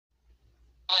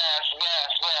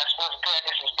What's good?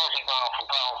 This is Busy Bone from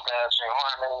Bone Thugs and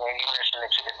Harmony, and you're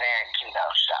listening to the Van Keto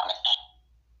Show.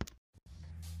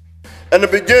 In the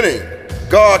beginning,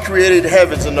 God created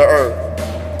heavens and the earth.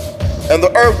 And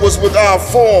the earth was without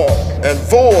form and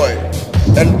void,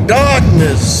 and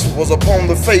darkness was upon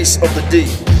the face of the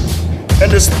deep.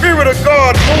 And the Spirit of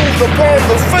God moved upon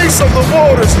the face of the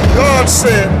waters. And God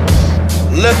said,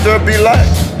 "Let there be light."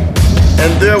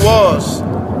 And there was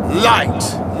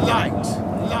light.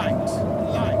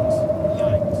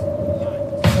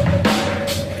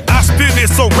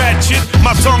 It's so ratchet,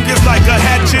 my tongue is like a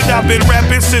hatchet. I've been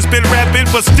rapping since been rapping,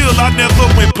 but still I never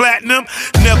went platinum.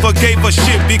 Never gave a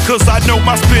shit because I know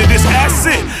my spit is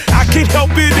acid. I can't help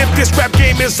it if this rap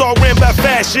game is all ran by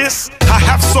fascists. I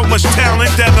have so much talent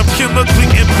that I'm chemically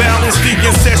imbalanced. The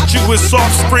incestuous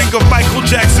offspring of Michael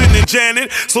Jackson and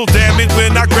Janet. So damn it,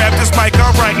 when I grab this mic,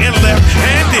 I'm right and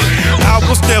left-handed. I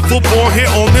was never born here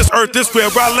on this earth, this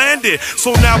where I landed.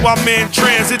 So now I'm in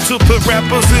transit to put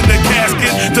rappers in the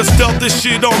casket. To stealth this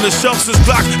shit on the shelves is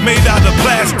Glocks made out of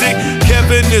plastic.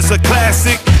 Kevin is a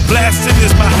classic, blasting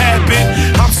is my habit.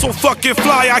 I'm so fucking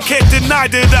fly, I can't deny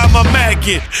that I'm a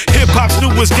maggot. Hip-hop's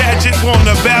newest gadget,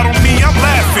 wanna battle me, I'm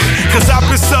laughing. Cause I've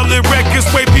been selling records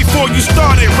way before you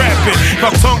started rapping. My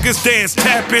tongue is dance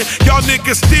tapping, y'all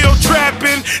niggas still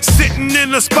trapping. Sitting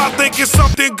in the spot thinking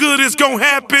something good is gonna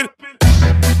happen.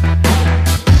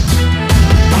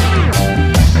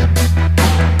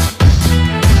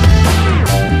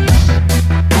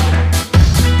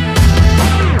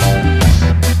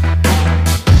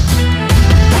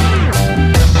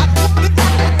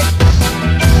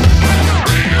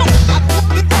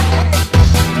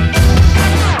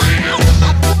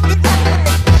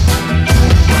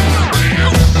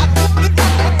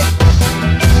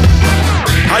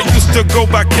 To go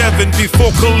by Kevin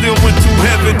before Khalil went to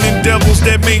heaven. And devils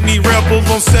that made me rebel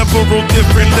on several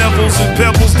different levels. And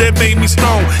pebbles that made me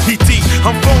stone. E.T.,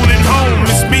 I'm phoning home,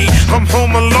 it's me, I'm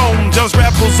home alone. Just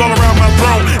rappers all around my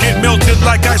throne. It melted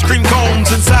like ice cream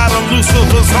cones inside of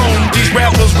Lucifer's home. These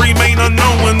rappers remain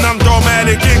unknown and I'm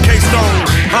dogmatic in K-Stone.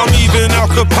 I'm even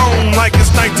Al Capone like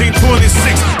it's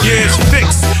 1926. Yeah, it's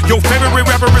fixed. Your favorite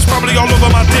rapper is probably all over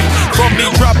my dick. From me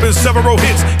dropping several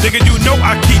hits, nigga, you know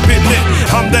I keep it lit.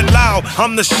 I'm that loud,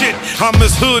 I'm the shit. I'm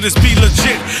as hood as be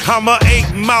legit. I'm a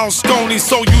 8-mile stony,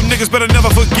 so you niggas better never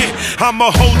forget.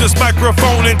 I'ma hold this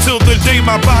microphone until the day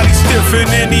my body's stiff. And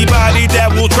anybody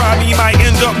that will try me might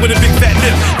end up with a big fat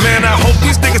lip. Man, I hope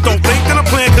these niggas don't think that I'm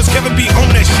playing, cause Kevin be on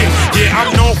that shit. Yeah,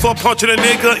 I'm known for punching a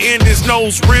nigga in his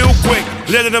nose real quick.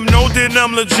 Letting them know that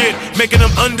I'm legit, making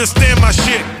them understand my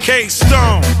shit.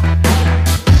 K-Stone.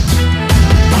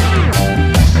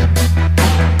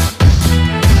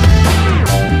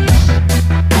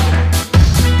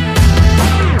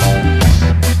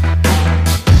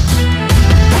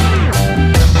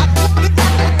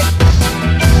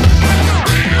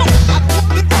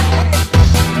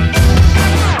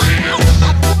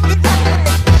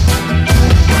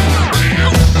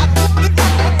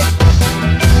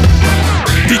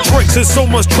 Detroit's in so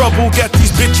much trouble, got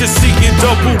these bitches seeing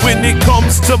double. When it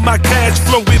comes to my cash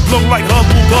flow, it blow like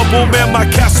hubble bubble. Man, my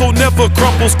castle never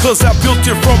crumbles, cause I built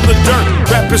it from the dirt.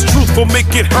 Rap is truthful,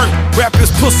 make it hurt. Rap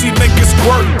is pussy, make it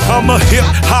squirt. I'm a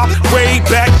hip-hop way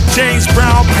back, James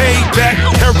Brown payback.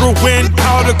 Heroin,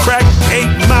 powder crack,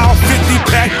 8-mile,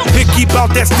 50-pack. Picky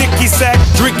bout that sticky sack,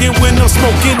 drinking when I'm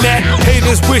smoking that.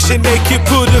 Haters wishing they could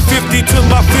put a 50 to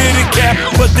my fitted cap,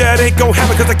 but that ain't gon'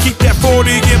 happen cause I keep that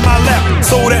 40 in my lap.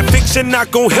 So that fiction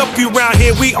not gon' help you round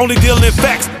here, we only dealin'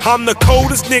 facts. I'm the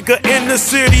coldest nigga in the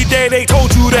city, they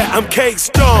told you that. I'm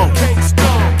K-Stone.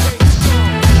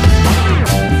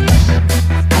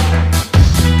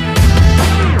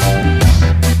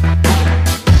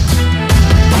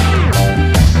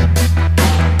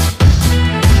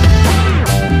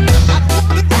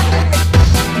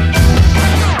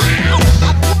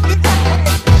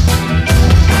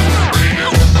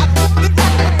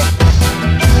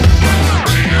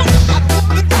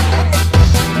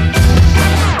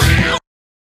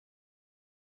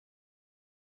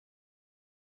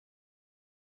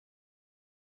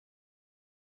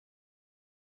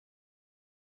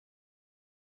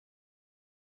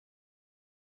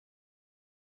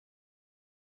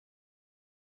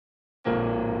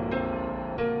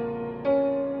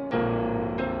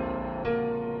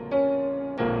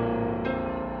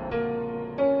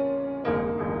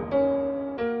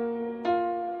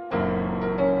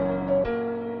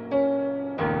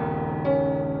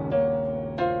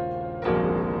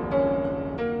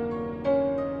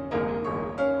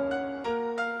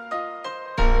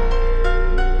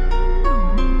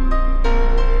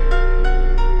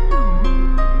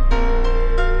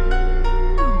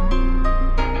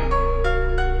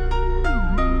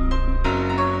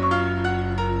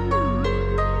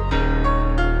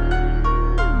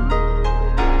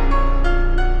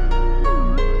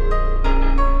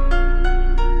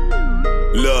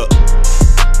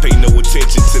 no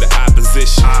attention to the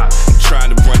opposition. I'm trying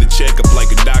to run the check up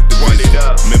like a doctor.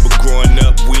 Remember growing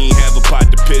up, we ain't have a pot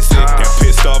to piss in. Got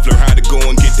pissed off, learned how to go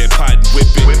and get that pot and whip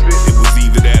it. It was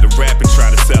either that or rap and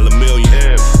try to sell $1 million.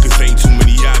 Cause ain't too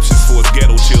many options for us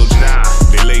ghetto children.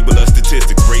 They label us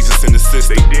statistics, raise us in the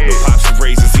system. No pops to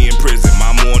raise us, he in prison.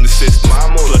 Mama on the system.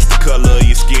 Plus the color of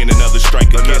your skin, another strike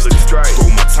against us.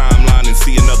 Scroll my timeline and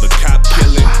see another cop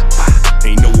killing.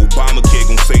 Ain't no Obamacare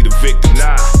gon' say the victims.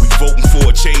 We voting for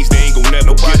a change they ain't gon'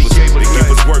 never give us. They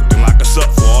give us work and lock us up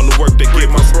for all the work they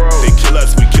give us. They kill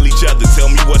us, we kill each other. Tell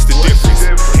me what's the difference?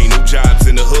 Ain't no jobs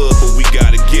in the hood, but we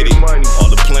gotta get it. All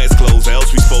the plants closed, how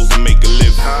else we supposed to make a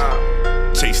living?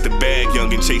 Chase the bag,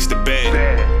 youngin', chase the bag.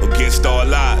 Against all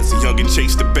odds, youngin',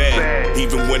 chase the bag.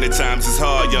 Even when the times is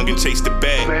hard, youngin', chase the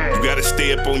bag. You gotta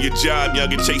stay up on your job,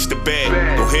 youngin', chase the bag.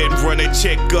 Go ahead and run that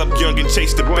check up, youngin',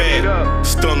 chase the bag.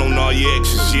 Stun on all your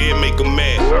extras, yeah, make them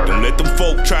mad. Don't let them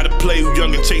folk try to play you,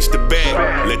 youngin', chase the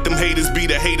bag. Let them haters be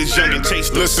the haters, youngin',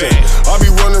 chase the bag. I be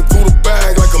running through the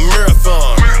bag like a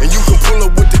marathon, and you can pull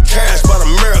up with the cash by the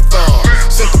marathon.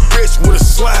 Sent the bitch with a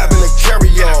slab and a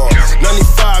carry-on.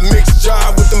 95 mixed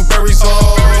jive with them berries on.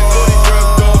 40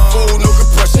 grams, dog food, no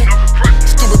compression.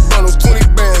 Stupid bundles, 20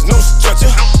 bands, no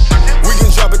stretching. We can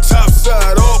drop it top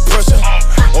side, all pressure.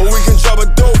 Or we can drop a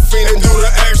dope fiend and do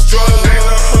the extra.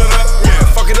 Yeah,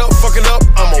 fuck it up,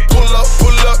 I'ma pull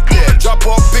up, yeah. Drop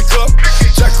off, pick up,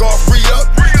 jack off,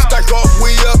 re-up, stack off,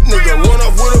 we up. Nigga, run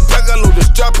off with a pack, I load the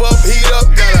strap up, heat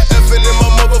up. Got a effing in my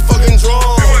motherfucking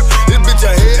drum. This bitch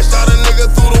a headshot a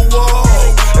nigga through the wall.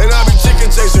 And I be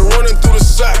chicken chasing, running through the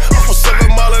sack. I'm for 7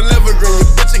 Mile and Evergreen, your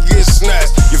bitch a get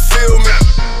snatched. You feel me?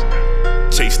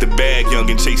 Chase the bag,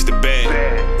 youngin', chase the bag.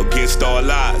 Against all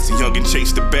odds, youngin',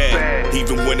 chase the bag.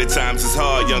 Even when the times is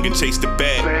hard, youngin', chase the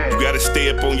bag. You gotta stay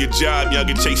up on your job,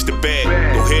 youngin', chase the bag.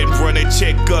 Go ahead and run that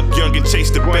check up, youngin',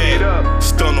 chase the bag.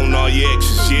 Stun on all your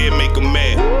extras, yeah, make them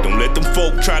mad. Don't let them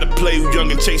folk try to play you,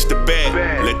 youngin', chase the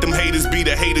bag. Let them haters be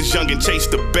the haters, youngin', chase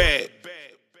the bag.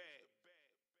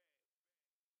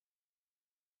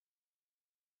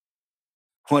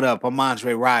 What up? I'm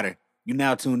Andre Ryder. You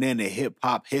now tuned in to Hip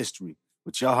Hop History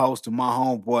with your host and my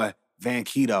homeboy, Van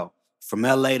Keto, from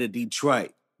LA to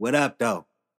Detroit. What up, though?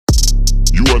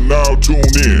 You are now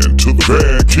tuned in to the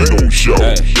Van Keto Show.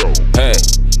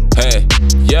 Hey,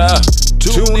 yeah.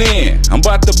 Tune in, I'm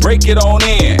about to break it on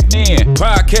in.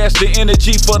 Podcast the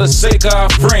energy for the sake of our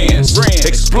friends.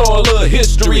 Explore a little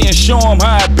history and show them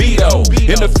how it be though.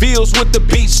 In the fields with the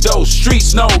beats though,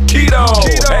 streets no keto.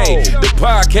 Hey, the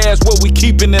podcast where we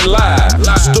keeping it live.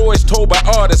 Stories told by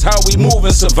artists, how we move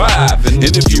and survive. And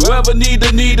if you ever need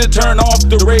to turn off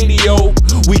the radio,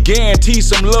 we guarantee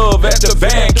some love at the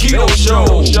Van Keto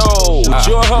Show. With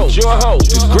your host,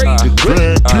 the great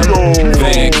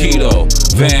Van Keto.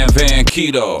 Van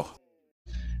Keto.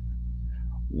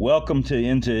 Welcome to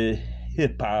Into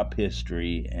Hip Hop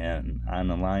History, and on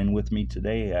the line with me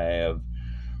today I have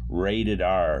Rated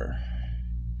R.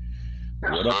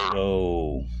 What up,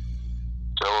 though?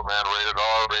 So, man, Rated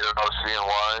R,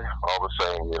 CNY, all the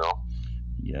same, you know.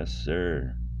 Yes,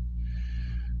 sir.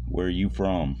 Where are you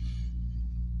from?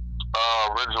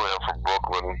 Originally, I'm from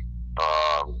Brooklyn.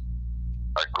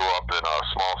 I grew up in a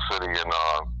small city in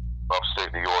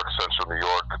upstate New York, central New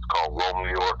York. It's called Rome,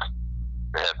 New York.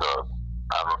 They had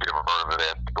I don't know if you ever heard of it, they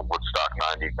had the Woodstock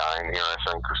 99 here, I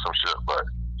think, or some shit, but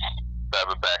that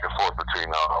was back and forth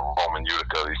between Rome and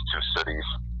Utica, these two cities.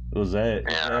 Was that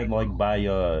like by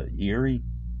Erie,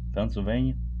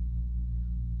 Pennsylvania?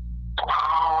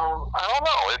 I don't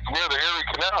know. It's near the Erie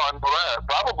Canal. I know that.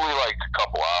 Probably like a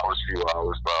couple hours, few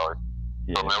hours, probably.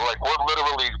 Yeah. I mean, like we're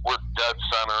dead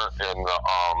center in the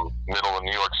middle of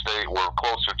New York State. We're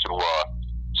closer to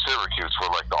Syracuse,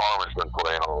 where like the Army's been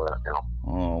playing all that, you know.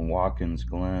 Oh, Watkins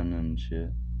Glen and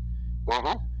shit.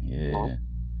 Mhm. Yeah. Mm-hmm.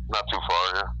 Not too far,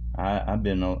 yeah. I've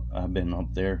been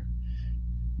up there.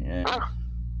 Yeah.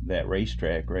 That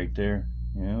racetrack right there.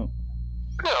 Yeah.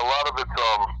 Yeah, a lot of it's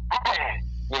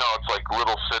you know, it's like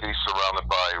little cities surrounded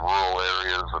by rural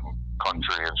areas and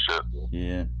country and shit.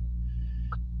 Yeah.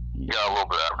 Yeah, a little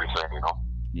bit of everything, you know.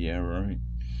 Yeah, right.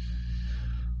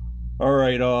 All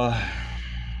right,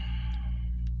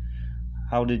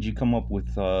 how did you come up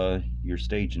with your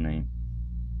stage name?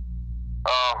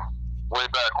 Way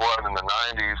back when in the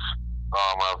 90s,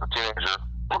 I was a teenager,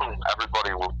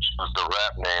 everybody would choose their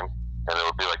rap name, and it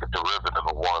would be like a derivative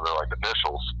of one of their like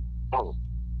initials.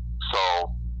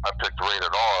 So I picked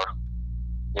Rated R.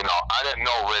 You know, I didn't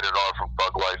know Rated R from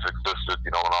Thug Life existed,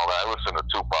 you know, and all that. I listened to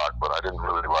Tupac, but I didn't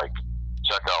really like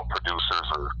check out producers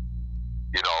or,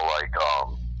 you know, like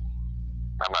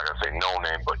I'm not gonna say no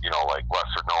name, but you know, like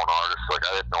lesser known artists. Like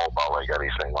I didn't know about like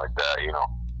anything like that, you know.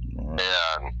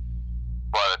 And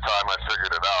by the time I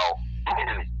figured it out,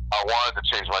 I wanted to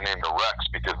change my name to Rex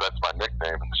because that's my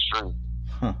nickname in the street.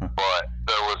 But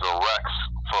there was a Rex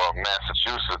from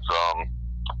Massachusetts,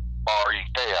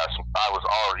 R-E-K-S. I was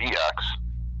R-E-X.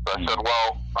 So I said,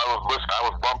 well, I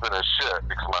was bumping his shit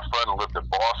because my friend lived in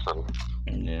Boston.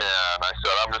 And I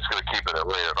said, I'm just going to keep it at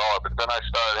Rated R. But then I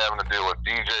started having to deal with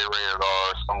DJ Rated R,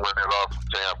 some Rated R from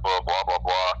Tampa, blah, blah,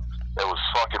 blah. It was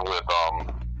fucking with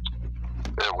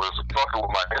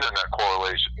my internet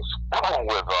correlations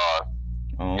with,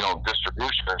 you know,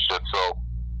 distribution and shit. So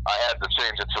I had to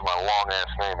change it to my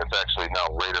long-ass name. It's actually now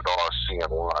Rated R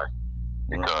CNY.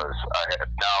 Because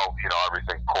now, you know,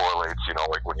 everything correlates, you know,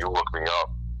 like when you look me up,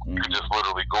 you can just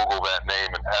literally Google that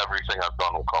name and everything I've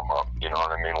done will come up, you know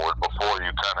what I mean? Where before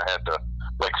you kind of had to,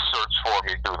 like, search for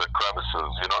me through the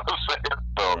crevices, you know what I'm saying?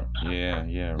 So,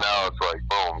 yeah. Now it's like,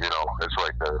 boom, you know, it's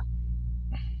right there.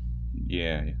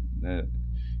 Yeah,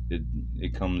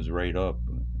 it comes right up,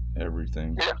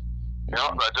 everything. Yeah. You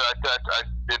know,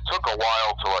 it took a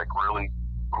while to, like, really,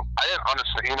 I didn't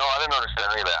understand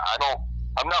any of that.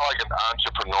 I'm not like an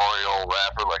entrepreneurial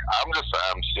rapper. Like, I'm just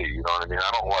an MC, you know what I mean?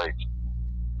 I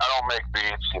don't make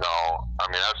beats, you know. I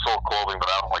mean, I've sold clothing, but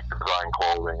I don't like design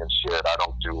clothing and shit. I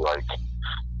don't do, like,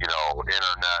 you know,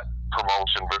 internet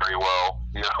promotion very well,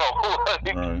 you know.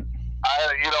 Like,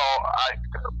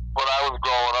 when I was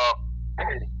growing up,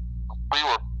 we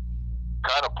were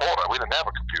kind of poor. We didn't have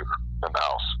a computer in the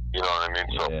house, you know what I mean?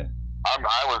 So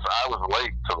I was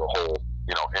late to the whole,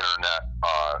 you know, internet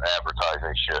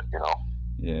advertising shit, you know.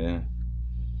 Yeah,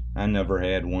 I never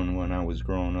had one when I was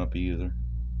growing up either.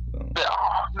 So.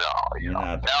 No, you know.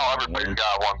 Now everybody's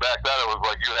got one. Back then it was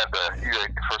like you had to.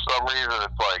 For some reason,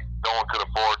 it's like no one could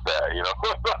afford that, you know.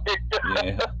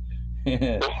 Yeah. You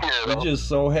know? It just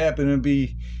so happened to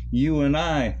be you and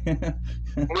I. Yeah,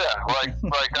 like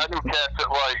I knew cats that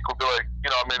would be like, you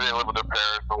know, maybe they live with their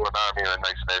parents or whatnot. I mean, in a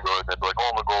nice neighborhood, they'd be like, oh,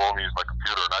 I'm gonna go home and use my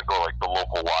computer, and I'd go like the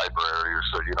local library or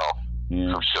so, you know,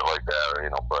 some shit like that, or, you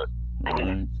know. But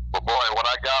boy, when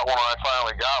I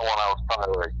finally got one, I was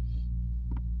probably like,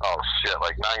 oh shit,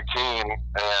 like 19,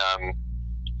 and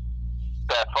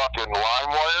that fucking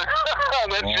LimeWire,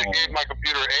 that shit gave my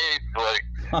computer AIDS, like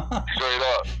straight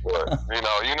up. But,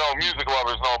 you know, music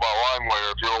lovers know about LimeWire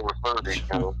if you're over 30.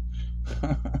 You know?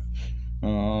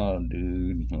 Oh,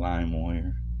 dude,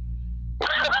 LimeWire.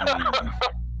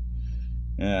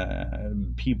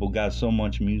 People got so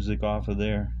much music off of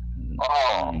there.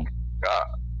 Oh,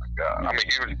 God. I'm a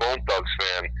huge Bone Thugs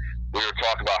fan. We were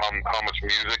talking about how much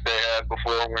music they had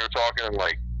before when we were talking, and,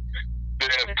 like, they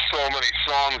had so many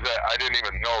songs that I didn't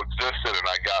even know existed, and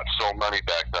I got so many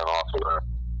back then off of that.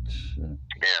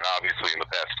 And obviously in the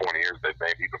past 20 years, they've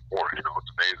made even more. You know,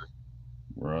 it's amazing.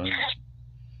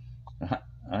 Right.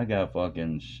 I got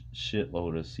fucking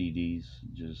shitload of CDs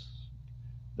just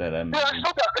that I made. Yeah, I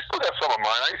still got some of mine.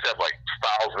 I used to have like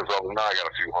thousands of them. Now I got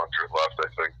a few hundred left, I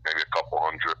think. Maybe a couple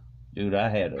hundred. Dude, I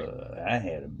had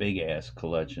a big ass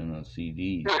collection of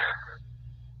CDs.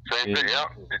 Same thing, yeah.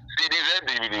 CDs and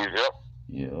DVDs, yep.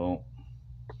 Yeah.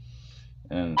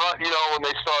 And but, you know, when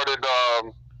they started,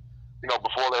 you know,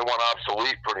 before they went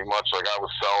obsolete pretty much, like I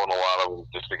was selling a lot of them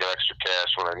just to get extra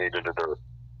cash when I needed it, or,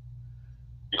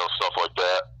 you know, stuff like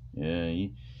that.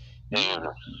 Yeah.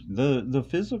 The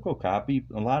physical copy,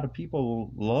 a lot of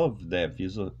people love that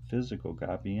physical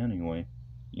copy anyway.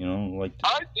 You know, like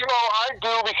I do,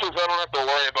 because I don't have to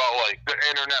worry about like the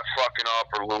internet fucking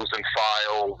up or losing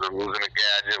files or losing a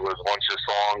gadget with a bunch of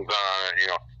songs on it. You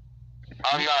know,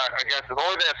 I'm not against it. The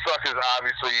only thing that sucks is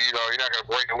obviously, you know, you're not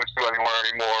gonna bring it with you anywhere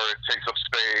anymore. It takes up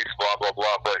space, blah blah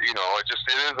blah. But you know, it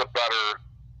is a better,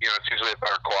 you know, it's usually a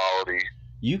better quality.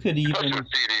 You could even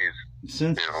with CDs.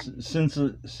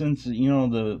 Since you know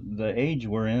the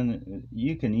age we're in,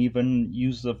 you can even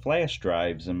use the flash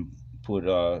drives and put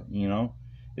you know.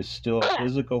 It's still a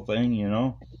physical thing, you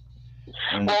know.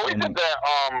 Well, we did that.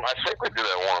 I think we did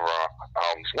that one of our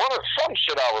some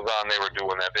shit I was on. They were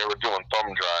doing that. They were doing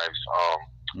thumb drives.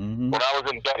 When I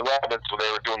was in Dead Rabbits, when they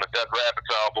were doing the Dead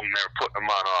Rabbits album, they were putting them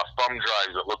on thumb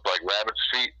drives that looked like rabbit's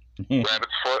feet,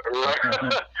 rabbit's foot.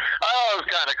 I was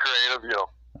kind of creative, you know.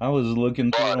 I was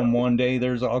looking through them one day.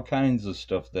 There's all kinds of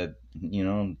stuff that, you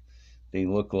know, they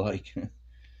look like.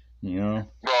 You know?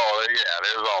 Oh, yeah,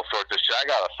 there's all sorts of shit. I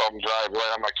got a thumb drive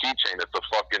right on my keychain. It's a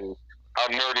fucking, how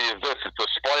nerdy is this? It's a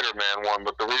Spider-Man one,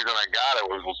 but the reason I got it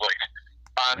was like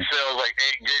on sale, like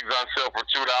 8 gigs on sale for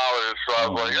 $2. So I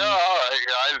was like, oh, all right,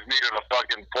 I just needed a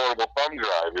fucking portable thumb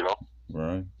drive, you know?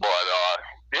 Right. But,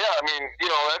 yeah, I mean, you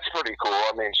know, that's pretty cool.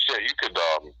 I mean, shit, you could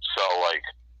sell, like,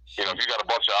 you know, if you got a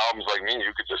bunch of albums like me,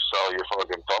 you could just sell your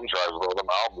fucking thumb drives with all them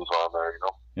albums on there, you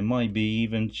know? It might be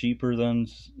even cheaper than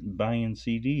buying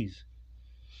CDs.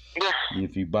 Yeah.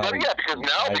 If you buy, yeah, because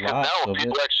now if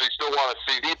people actually still want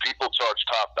a CD, people charge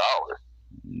top dollar.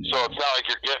 Yeah. So it's not like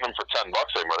you're getting them for $10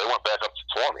 anymore. They went back up to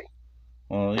 20.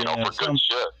 Well, you know, for good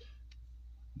shit.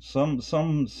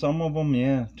 Some of them,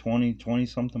 yeah, 20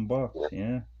 something bucks,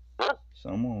 yeah.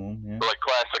 Some of them, yeah. Like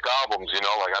classic albums, you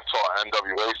know, like I saw an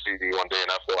NWA CD one day in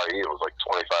FYE. It was like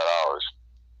 $25.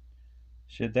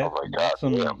 Shit,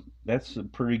 that's a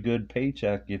pretty good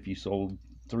paycheck if you sold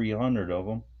 300 of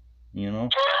them, you know.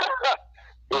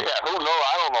 Yeah, who knows?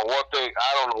 I don't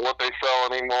know what they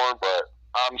sell anymore, but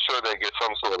I'm sure they get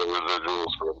some sort of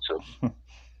residuals for them too.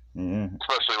 Yeah.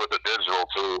 Especially with the digital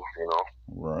too, you know.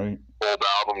 Right. Old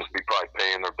albums be probably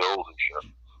paying their bills and shit.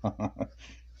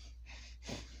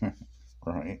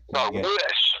 Right. I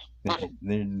wish.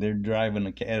 They're driving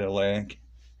a Cadillac.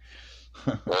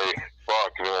 Hey,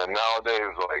 fuck, man.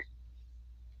 Nowadays, like,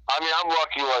 I mean, I'm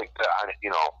lucky like that. You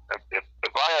know, if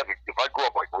I grew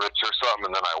up like rich or something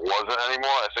and then I wasn't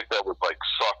anymore, I think that would like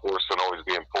suck worse than always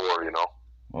being poor. You know.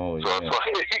 Oh yeah. So it's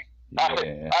like,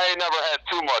 I ain't never had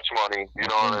too much money. You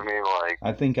know what I mean? Like,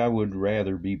 I think I would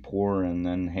rather be poor and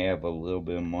then have a little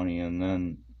bit of money and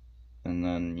then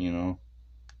you know.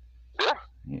 Yeah.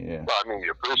 Yeah. Well, I mean,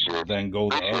 you appreciate. Then go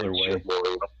the other way. More,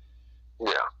 you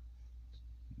know?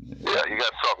 Yeah, you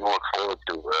got something to look forward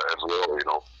to as well, you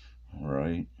know.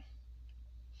 Right.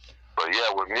 But yeah,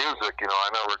 with music, you know, I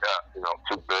never got, you know,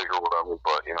 too big or whatever,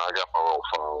 but, you know, I got my little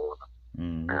following.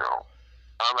 Mm-hmm. You know.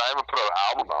 I haven't put an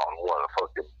album out in what, I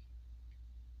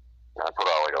put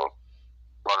out like a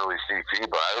unreleased EP,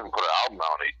 but I haven't put an album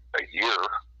out in a year,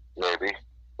 maybe.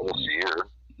 Almost a year.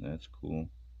 That's cool.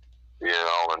 You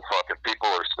know, and fucking people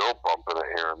are still bumping it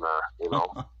here and there, you know.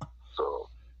 So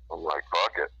I'm like,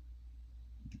 fuck it.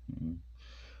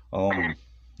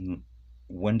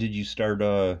 When did you start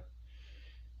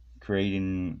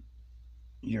creating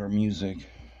your music?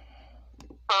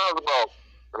 I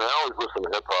always listen to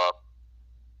hip hop.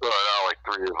 So I was like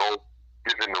 3 years old,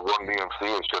 getting into Run DMC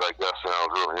and shit, I guess, and I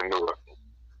was really into it.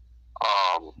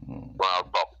 When I was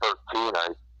about 13,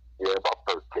 I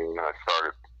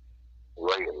started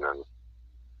writing, and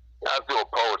I was doing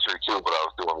poetry too, but I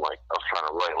was trying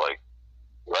to write like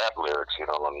rap lyrics, you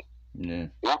know, and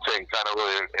Wu-Tang kind of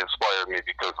really inspired me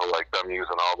because of like them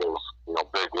using all those, you know,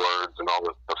 big words and all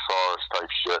the thesaurus type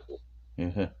shit.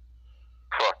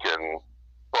 Fucking,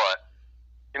 but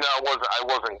you know, I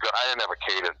wasn't good. I didn't have a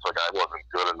cadence. Like I wasn't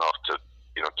good enough to,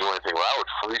 you know, do anything. Well, I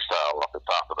would freestyle off the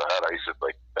top of the head. I used to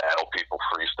like battle people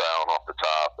freestyling off the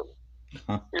top, and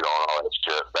you know, and all that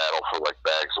shit. Battle for like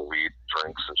bags of weed,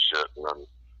 drinks, and shit. And then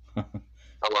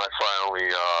when I finally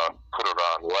put it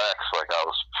on wax, like I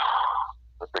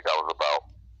think I was about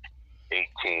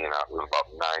 18. I was about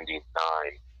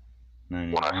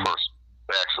 99 when I first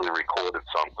actually recorded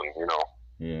something, you know.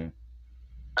 Yeah.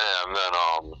 And then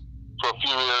for a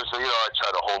few years, you know, I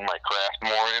tried to hold my craft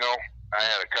more, you know. I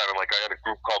had a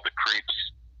group called the Creeps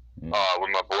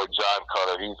with my boy Jive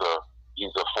Cutter.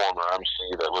 He's a former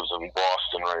MC that lives in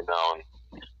Boston right now, and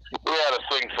we had a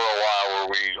thing for a while where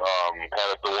we had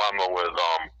a dilemma with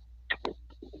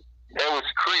it was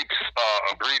Creeps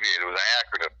abbreviated. It was an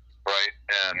acronym, right?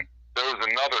 And there was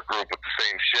another group with the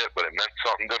same shit, but it meant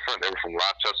something different. They were from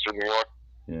Rochester, New York,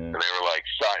 and they were like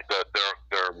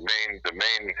the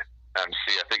main MC.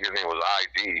 I think his name was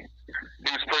ID.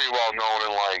 He was pretty well known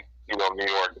in like, you know, New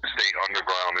York State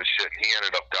Underground and shit. He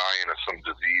ended up dying of some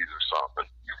disease or something.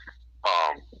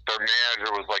 Their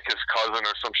manager was like his cousin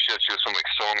or some shit. She was from like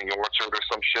Sony Orchard or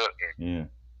some shit.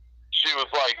 And she was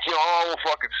like, you know, we'll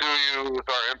fucking sue you with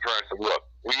our imprint. I said, look,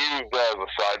 we used that as a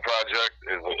side project,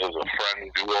 as a friend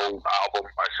duo album.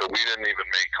 I said, we didn't even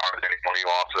make hardly any money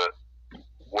off it.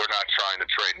 We're not trying to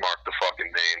trademark the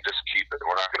fucking name. Just keep it.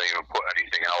 We're not going to even put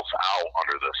anything else out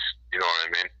under this. You know what I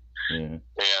mean?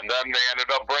 And then they ended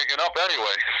up breaking up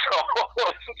anyway.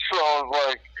 So it was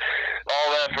like all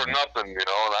that for nothing, you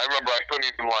know. And I remember I couldn't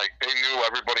even like, they knew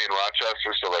everybody in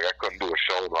Rochester, so like I couldn't do a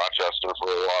show in Rochester for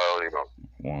a while, you know.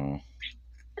 Wow.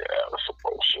 Yeah, it was some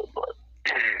bullshit, but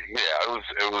yeah,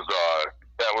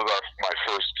 that was my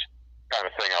first kind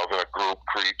of thing. I was in a group,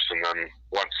 Creeps, and then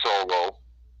went solo,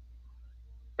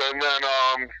 and then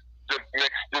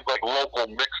did like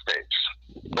local mixtapes.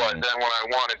 But then when I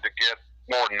wanted to get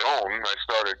more known, I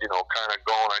started, you know, kind of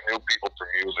going. I knew people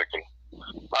through music, and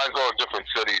I would go to different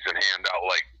cities and hand out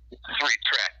like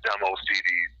 3-track demo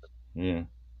CDs. Yeah.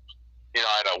 You know,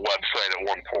 I had a website at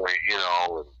one point, you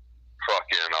know, and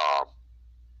fucking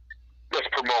just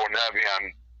promoting heavy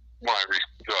on when I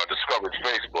discovered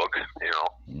Facebook, you know.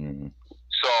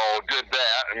 So did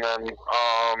that, and then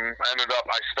ended up,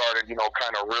 I started, you know,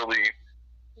 kind of really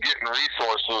getting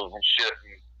resources and shit,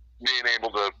 and being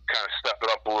able to kind of step it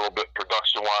up a little bit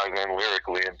production-wise and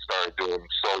lyrically, and started doing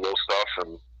solo stuff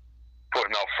and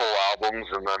putting out full albums,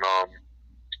 and then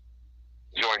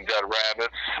joined Dead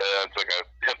Rabbits. It's like a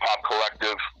hip-hop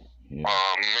collective,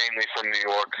 mainly from New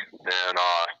York, and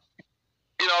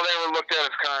you know, they were looked at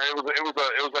as kind of, it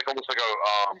was like almost like a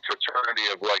fraternity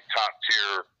of like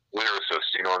top-tier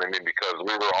lyricists, you know what I mean? Because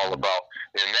we were all about,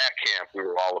 in that camp, we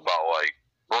were all about like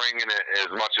bringing it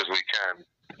as much as we can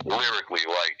lyrically,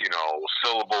 like, you know,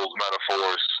 syllables,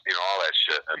 metaphors, you know, all that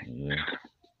shit. And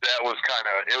that was kind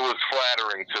of, it was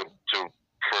flattering for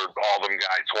all them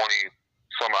guys, 20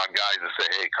 some odd guys, to say,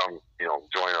 hey, come, you know,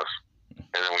 join us.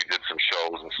 And then we did some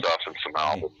shows and stuff and some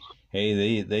albums.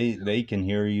 Hey, they can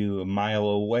hear you a mile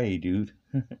away, dude.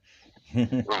 Who's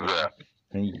that?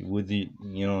 With the,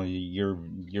 you know, your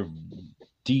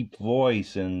deep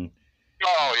voice and.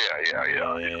 Oh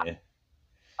yeah.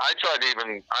 I tried to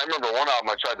I remember one album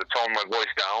I tried to tone my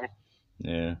voice down.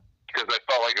 Yeah. Because I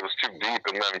felt like it was too deep,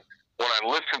 and then when I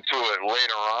listened to it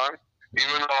later on,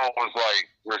 even though it was like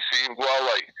received well,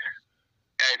 like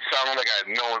it sounded like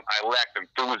I lacked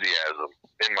enthusiasm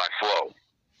in my flow.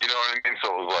 You know what I mean?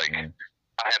 So it was like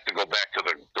I have to go back to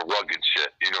the rugged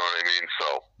shit. You know what I mean? So.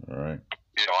 Right.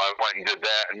 You know, I went and did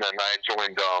that, and then I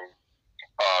joined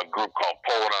a group called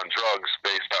Poet on Drugs,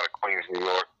 based out of Queens, New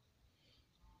York,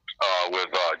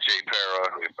 with Jay Para. I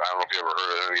don't know if you ever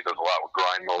heard of him. He does a lot with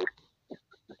Grind Mode.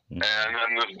 And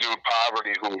then this dude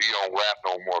Poverty, who he don't rap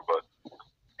no more, but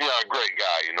you know, a great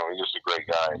guy. You know, he's just a great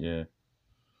guy. Yeah.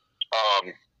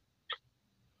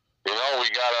 You know,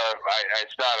 we got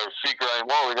it's not a secret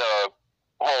anymore. We got a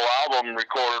whole album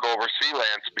recorded over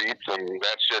Sealance beats, and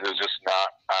that shit is just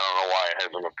not, I don't know why it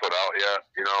hasn't been put out yet.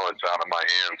 You know, it's out of my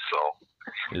hands, so.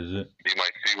 Is it? You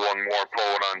might see one more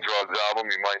Poet on Drugs album,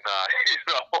 you might not, you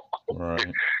know. Right.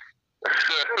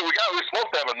 We're supposed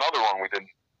to have another one we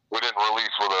didn't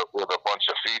release with a bunch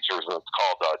of features, and it's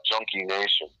called Junkie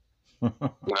Nation.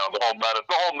 You know, the whole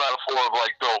metaphor of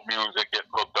like dope music,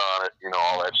 getting hooked on it, you know,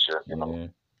 all that shit, you know.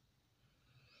 Yeah.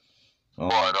 Oh.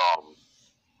 But,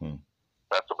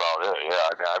 that's about it. Yeah,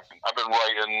 I mean, I've been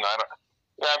writing.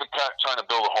 I've been trying to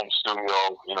build a home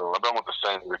studio. You know, I've been with the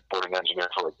same recording engineer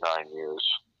for like 9 years.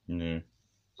 Mm-hmm.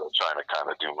 So trying to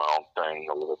kind of do my own thing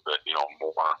a little bit, you know,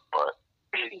 more. But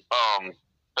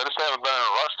I just haven't been in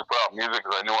a rush to put out music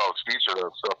because I knew I was featured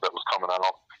on stuff that was coming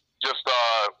out. Just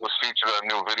was featured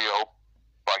in a new video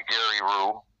by Gary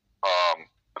Rue.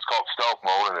 It's called Stealth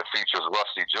Mode, and it features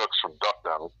Rusty Jooks from Duck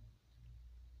Down.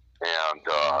 And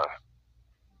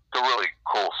it's a really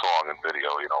cool song and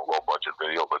video, you know, low budget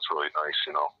video, but it's really nice,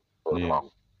 you know. But,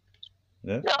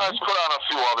 yeah, I just put on a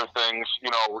few other things,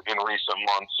 you know, in recent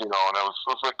months, you know, and it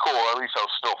was like cool. At least I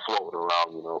was still floating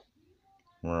around, you know.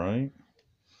 Right.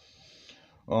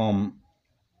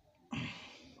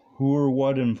 Who or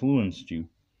what influenced you?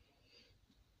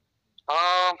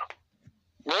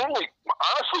 Mainly,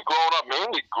 honestly, growing up,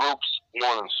 mainly groups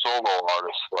more than solo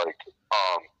artists, like,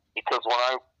 because when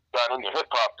I got into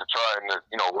hip-hop to try and,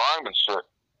 you know, rhyme and shit,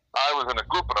 I was in a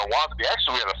group and I wanted to be,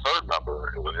 actually we had a third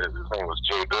member, his name was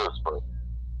Jay Biz, but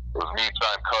it was me,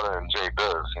 Time Cutter, and Jay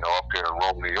Biz, you know, up here in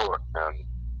Rome, New York, and,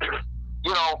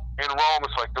 you know, in Rome,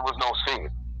 it's like, there was no scene,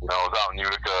 you know, I was out in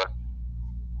Utica,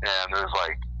 and there's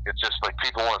like, it's just like,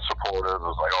 people weren't supportive, it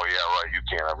was like, oh yeah, right, you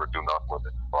can't ever do nothing with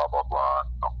it, blah, blah, blah,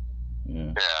 you know?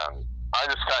 And I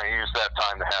just kind of used that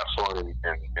time to have fun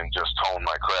and just hone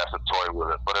my craft and toy with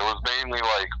it. But it was mainly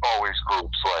like always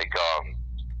groups like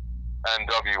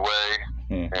NWA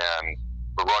and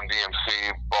the Run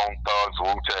DMC, Bone Thugs,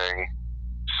 Wu-Tang,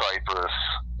 Cypress,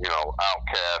 you know,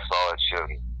 Outkast, all that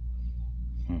shit.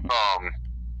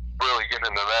 Really getting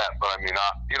into that. But I mean,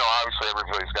 you know, obviously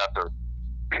everybody's got their,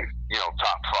 you know,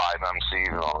 top 5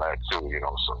 MCs and all that too, you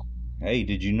know, so. Hey,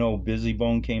 did you know Busy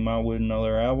Bone came out with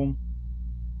another album?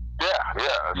 Yeah.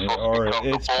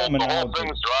 It's coming the whole out.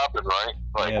 thing's dropping, right?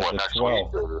 Like, yeah, what, next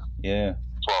 12th. Week? Yeah.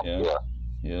 12th,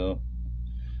 yeah.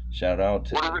 Shout out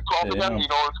to what is it called again? You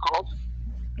know what it's called?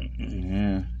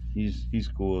 Yeah. He's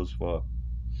cool as fuck.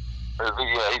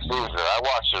 Yeah, he seems it. I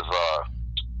watch his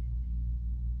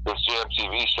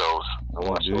JMTV shows. I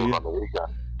watch those on the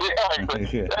weekend. Yeah, some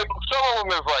of them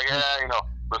is like, you know,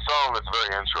 but some of it's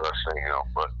very interesting, you know,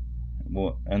 but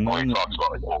and then he talks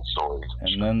about like old stories.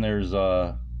 And then there's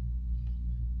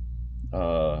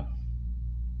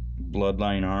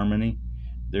Bloodline Harmony.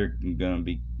 They're gonna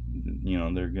be, you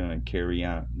know, they're gonna carry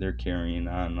on. They're carrying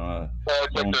on.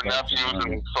 It's like their nephews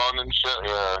and son and shit.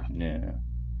 Yeah. Yeah.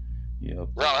 Yep.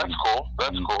 Yeah, that's cool.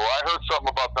 That's cool. I heard something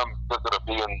about them. They're gonna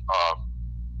be in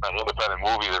an independent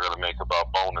movie they're gonna make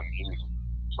about Bone and Easy.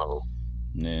 So.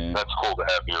 Yeah. That's cool to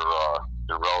have your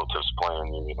relatives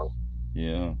playing you, you know.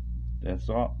 Yeah. That's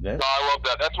all. No, I love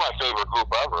that. That's my favorite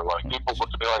group ever. Like, people look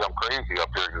at me like I'm crazy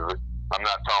up here because I'm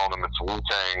not telling them it's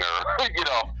Wu-Tang or, you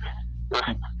know.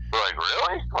 They're like,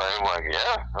 really? I'm like,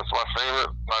 yeah, that's my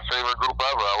favorite group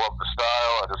ever. I love the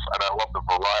style. And I love the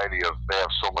variety of. They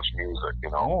have so much music,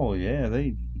 you know. Oh yeah,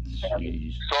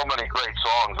 Jeez. So many great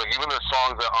songs. Like, even the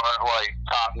songs that aren't like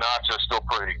top notch are still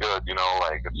pretty good, you know.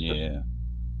 Like, it's yeah,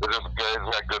 they're just good. It's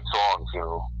got good songs, you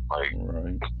know. Like,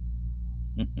 right.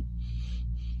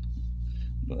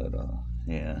 But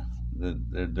yeah,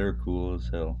 they're cool as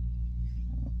hell.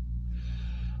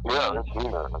 Yeah, that's cool,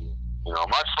 man. You know,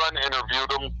 my friend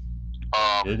interviewed him.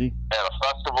 Did he? At a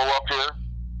festival up here.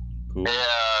 Cool.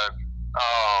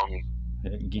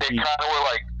 And they kind of were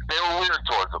like, they were weird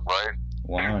towards him, right?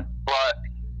 Why? But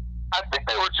I think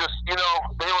they were just, you know,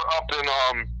 they were up in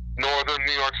northern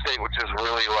New York State, which is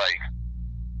really like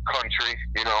country,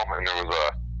 you know, and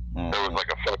there was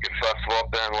like a fucking festival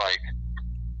up there, and like,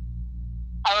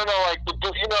 I don't know, like,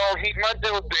 you know, my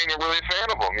dude being a really fan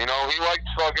of him, you know, he liked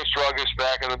fucking Struggish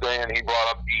back in the day, and he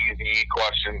brought up easy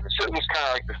questions. It was kind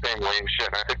of like the same lame shit,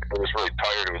 and I think they was really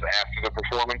tired. It was after the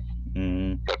performance.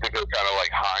 Mm-hmm. I think they were kind of like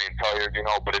high and tired, you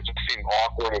know, but it just seemed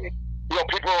awkward, and, you know,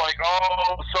 people were like,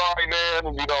 oh, sorry,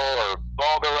 man, and, you know, or,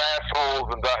 oh, they're assholes,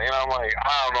 and, you know, I'm like,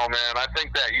 I don't know, man, I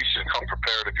think that you should come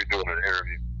prepared if you're doing an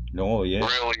interview. Oh, yeah.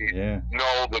 Really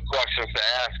know the questions to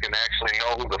ask and actually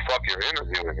know who the fuck you're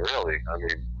interviewing, really. I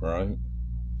mean, right.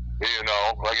 You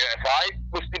know, like, if I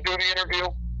was to do the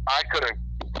interview, I could have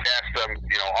asked them,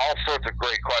 you know, all sorts of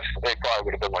great questions. They probably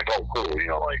would have been like, oh, cool, you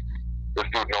know, like, this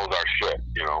dude knows our shit,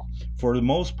 you know. For the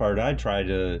most part, I try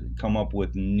to come up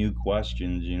with new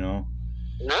questions, you know.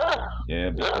 Yeah. Yeah,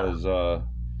 because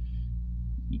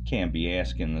you can't be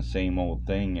asking the same old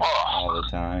thing all the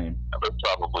time. They're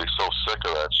probably so sick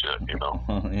of that shit, you know.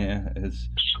 Yeah, it's.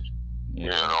 Yeah.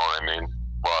 You know what I mean?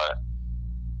 But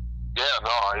yeah, no,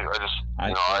 I just.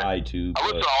 I try to. I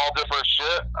listen to all different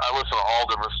shit. I listen to all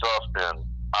different stuff, and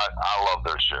I love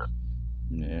their shit.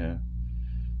 Yeah.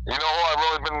 You know who I've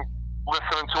really been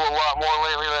listening to a lot more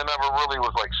lately that I never really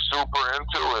was like super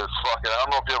into is fucking. I don't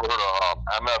know if you ever heard of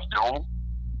MF Doom.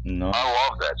 No. I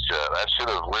love that shit. That shit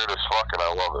is weird as fuck, and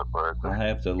I love it. But I'll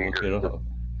have to look it up.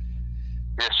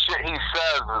 The shit he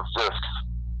says is just.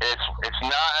 It's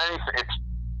not anything. It's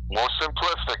more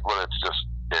simplistic, but it's just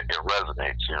it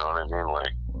resonates. You know what I mean?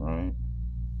 Like. Right.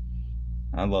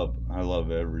 I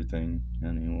love everything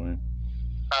anyway.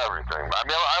 Everything. I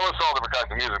mean, I listen to all different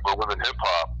kinds of music, but within hip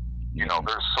hop, you know,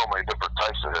 there's so many different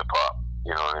types of hip hop.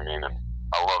 You know what I mean? And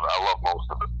I love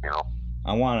most of it. You know.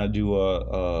 I want to do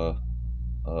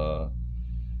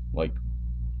like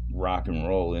rock and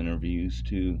roll interviews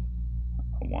too.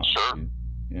 I want to.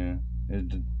 Yeah. I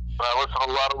listen to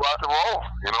a lot of rock and roll,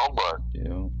 you know, but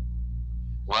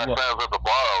last time I was at the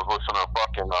bar, I was listening to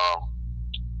fucking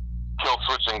Kill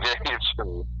Switch Engage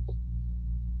and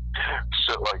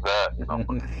shit like that, you know.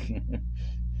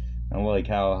 I like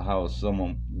how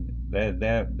someone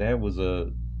that was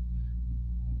a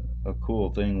cool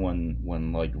thing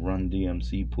when like Run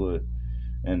DMC put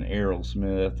and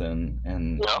Aerosmith and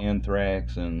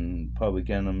Anthrax and Public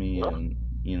Enemy and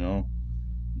you know.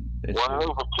 When I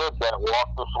was a kid, that Walk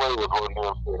This Way with Run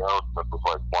DMC and Aerosmith was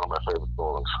like one of my favorite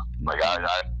songs. Like I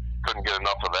couldn't get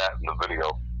enough of that in the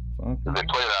video. They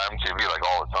play it on MTV like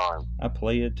all the time. I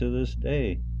play it to this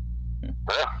day. Yeah.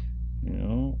 You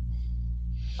know.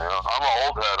 Yeah, I'm an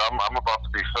old head. I'm about to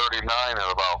be 39 in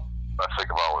about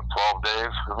 12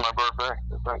 days is my birthday.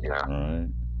 Yeah. All right.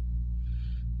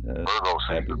 Virgo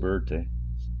season. Happy birthday.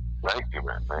 Thank you,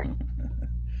 man. Thank you.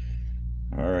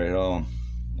 All right.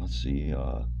 Let's see.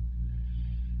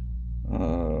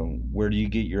 Where do you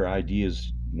get your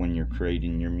ideas when you're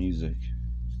creating your music?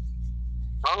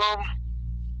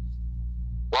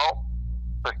 Well,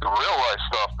 like the real life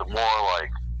stuff, the more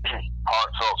like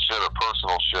heartfelt shit or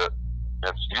personal shit,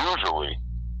 it's usually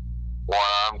when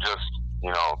I'm just,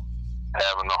 you know,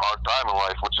 having a hard time in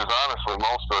life, which is honestly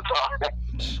most of the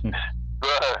time.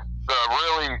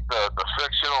 the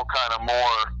fictional kind of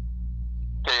more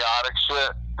chaotic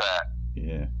shit that,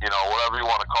 you know, whatever you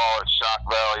want to call it, shock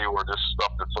value or just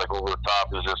stuff that's like over the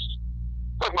top is just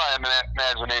like my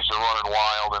imagination running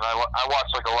wild. And I watch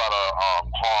like a lot of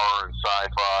horror and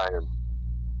sci-fi and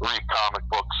read comic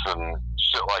books and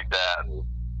shit like that. And,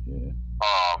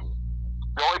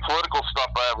 the only political stuff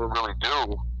I ever really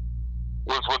do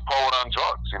was with Poet on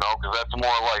Drugs, you know, because that's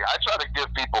more like, I try to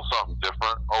give people something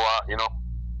different a lot, you know?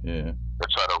 Yeah. I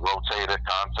try to rotate at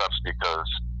concepts because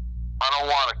I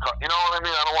don't want to, you know what I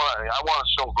mean? I want to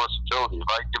show versatility. If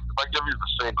I give you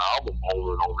the same album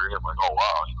over and over again, I'm like, oh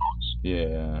wow, you know,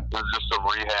 Yeah. It's just some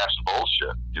rehashed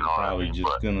bullshit. You know what I Probably mean?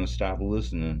 just gonna stop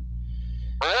listening.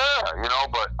 Yeah, you know,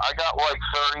 but I got like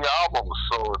 30 albums,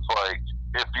 so it's like,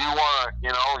 if you want, you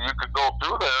know, you could go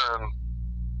through there and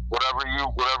whatever your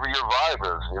vibe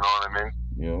is, you know what I mean?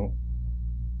 Yep.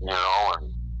 You know,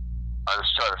 and I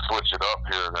just try to switch it up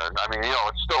here and there. I mean, you know,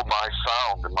 it's still my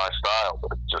sound and my style,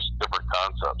 but it's just different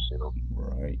concepts, you know?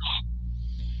 Right.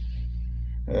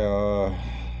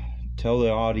 Tell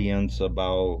the audience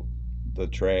about the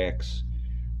tracks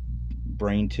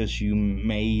Brain Tissue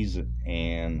Maze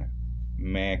and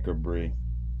Macabre.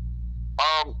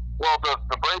 Well,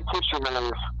 the Brain Tissue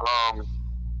Maze,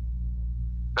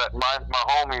 that my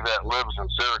homie that lives in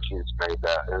Syracuse made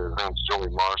that, and his name's Joey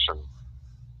Martian,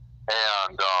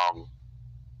 and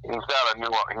he's got a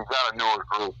newer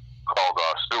group called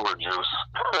Sewer Juice.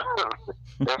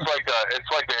 it's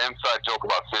like an inside joke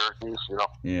about Syracuse, you know.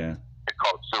 Yeah. It's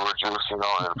called Sewer Juice, you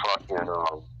know, and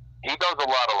fucking he does a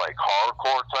lot of like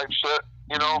hardcore type shit,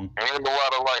 you know, and a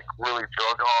lot of like really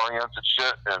drug oriented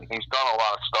shit, and he's done a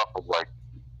lot of stuff with like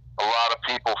a lot of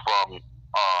people from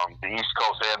the East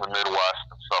Coast and the Midwest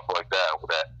and stuff like that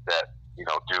you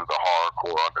know, do the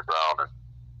hardcore underground and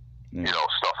you know,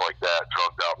 stuff like that,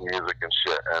 drugged out music and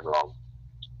shit. And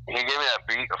he gave me that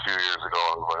beat a few years ago,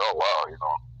 and I was like, oh wow, you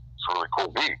know, it's a really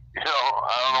cool beat. You know,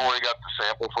 I don't know where he got the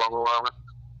sample from or whatever,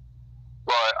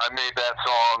 but I made that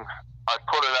song. I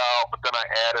put it out, but then I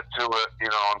added to it, you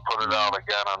know, and put it out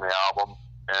again on the album.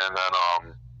 And then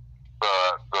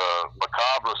the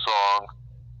Macabre song,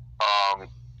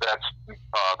 that's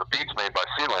the beat's made by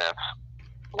Sealance.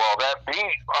 Well, that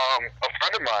beat, a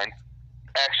friend of mine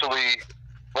actually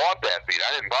bought that beat.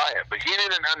 I didn't buy it, but he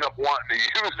didn't end up wanting to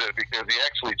use it because he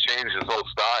actually changed his whole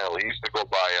style. He used to go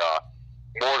by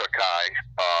Mordecai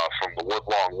from the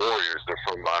Woodlawn Warriors. They're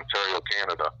from Ontario,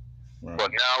 Canada. Right.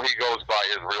 But now he goes by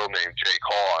his real name, Jake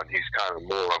Haw, and he's kind of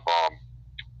more of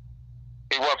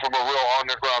he went from a real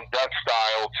underground death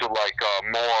style to like a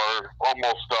more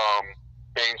almost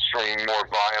mainstream, more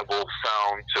viable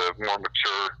sound to more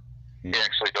mature. He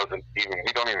actually don't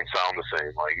even sound the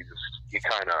same. Like he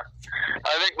kind of,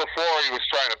 I think before he was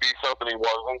trying to be something he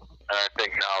wasn't, and I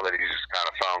think now that he's just kind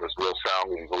of found his real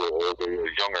sound. He's a little older,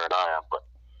 he's younger than I am, but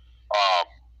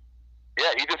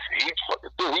yeah, he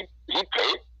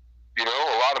paid, you know,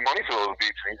 a lot of money for those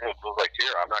beats. He just was like,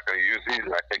 here, I'm not going to use these,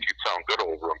 and I think you'd sound good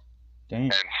over them. Damn.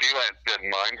 And Sealance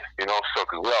didn't mind, you know, so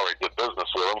because we already did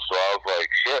business with him, so I was like,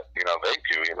 shit, you know, thank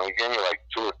you. You know, he gave me like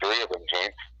 2 or 3 of them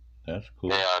joints. That's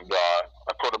cool. And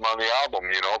I put him on the album,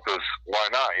 you know, because why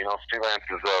not? You know, Sealance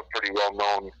is a pretty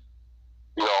well-known,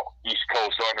 you know, East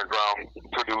Coast underground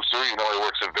producer. You know, he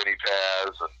works at Vinny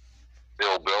Paz and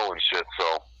Ill Bill and shit.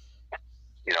 So,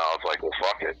 you know, I was like, well,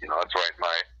 fuck it. You know, it's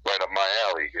right up my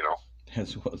alley, you know.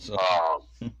 That's what's up.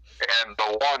 And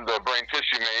the Brain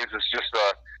Tissue Maze is just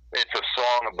it's a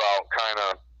song about kind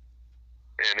of,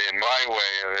 in my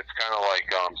way, it's kind of like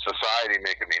society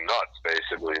making me nuts,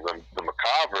 basically. The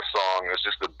Macabre song is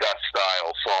just a death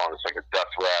style song. It's like a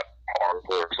death rap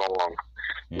hardcore song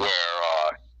where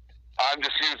I'm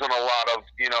just using a lot of,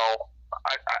 you know,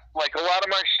 I like a lot of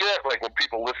my shit. Like when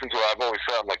people listen to it, I've always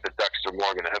said I'm like the Dexter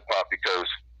Morgan of hip hop because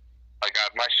like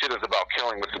my shit is about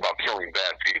killing. It's about killing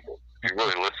bad people. If you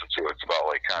really listen to it, it's about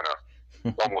like kind of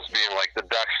almost being like the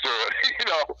Dexter, you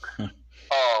know.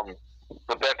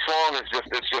 But that song is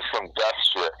just some death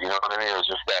shit, you know what I mean? It's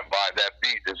just that vibe, that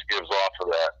beat just gives off of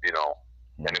that, you know.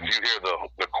 And if you hear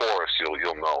the chorus, you'll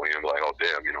know. You'll be like, oh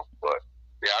damn, you know. But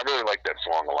yeah, I really like that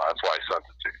song a lot. That's why I sent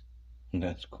it to you.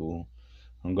 That's cool.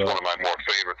 It's one of my more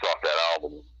favorites off that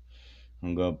album.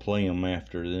 I'm gonna play them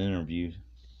after the interview.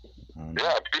 Yeah,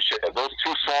 I appreciate it. Those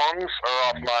 2 songs are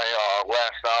off my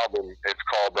last album. It's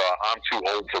called I'm Too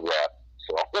Old to Rap.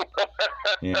 So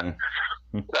yeah.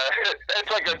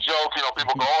 It's like a joke, you know.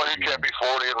 People go, "Oh, you can't be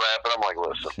 40 and rap," and I'm like,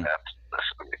 "Listen, man,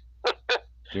 listen to me.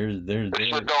 This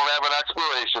shit don't have an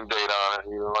expiration date on it.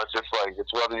 You know, it's just like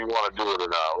it's whether you want to do it or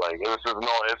not. Like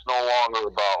it's no longer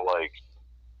about like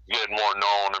getting more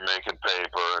known or making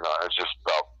paper, and it's just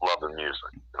about loving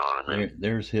music. You know what I mean?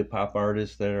 There's hip hop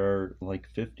artists that are like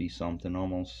 50 something,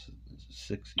 almost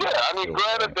 60. Yeah, I mean,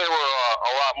 granted, they were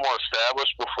a lot more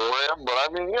established before him, but I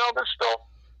mean, you know, there's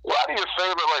still a lot of your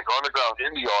favorite like underground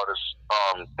indie artists.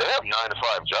 They have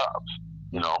 9-to-5 jobs.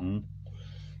 You know,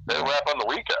 they rap on the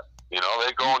weekend. You know,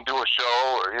 they go and do a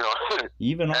show, or you know.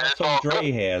 Even Awesome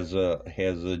Dre has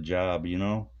a job. You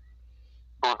know.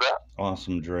 Who's that?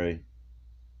 Awesome Dre.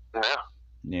 Yeah.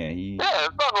 Yeah, there's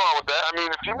nothing wrong with that. I mean,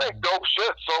 if you make dope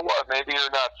shit, so what? Maybe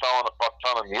you're not selling a fuck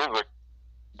ton of music,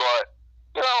 but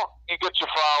you know, you get your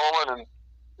following, and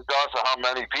regardless of how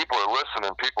many people are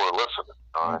listening, people are listening.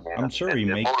 I'm sure he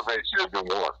makes. It motivates you to do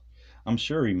more. I'm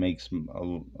sure he makes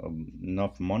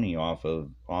enough money off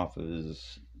of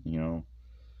his,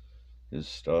 his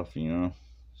stuff,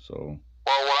 So.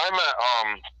 Well,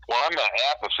 when I met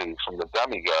Apathy from the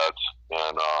Demigods,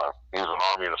 and he was an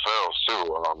Army of the Pharaohs too.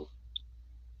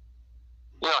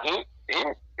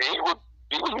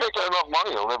 He was making enough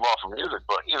money to live off of music,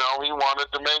 but he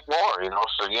wanted to make more.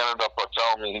 So he ended up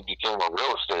telling me he became a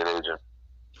real estate agent.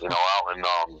 Out in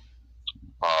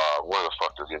where the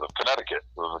fuck does he live? Connecticut. It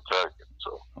was in Connecticut.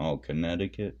 So. Oh,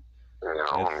 Connecticut.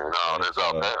 It's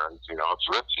out there. It's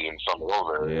ritzy in some of those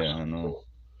areas. Yeah, I know.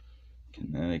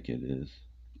 Connecticut is.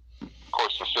 Of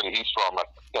course, the city he's from, I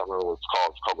can't remember what it's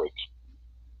called. It's called I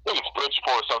think it's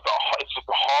Bridgeport or something. It's just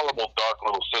a horrible, dark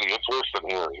little city. It's worse than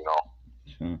here,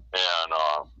 Hmm. And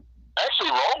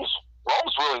actually,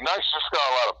 Rome's really nice. Just got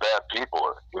a lot of bad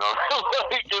people.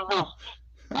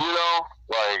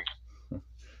 Like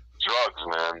drugs,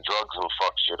 man. Drugs will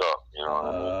fuck shit up.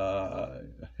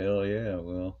 Hell yeah,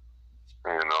 well.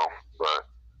 But.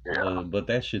 Yeah. But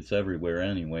that shit's everywhere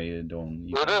anyway. It is,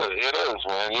 man.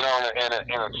 And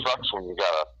it sucks when you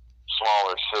got a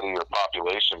smaller city or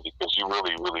population because you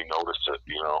really, really notice it.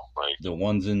 Like the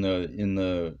ones in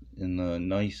the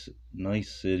nice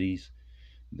cities,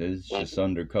 that's just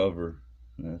undercover.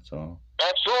 That's all.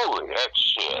 Absolutely, that's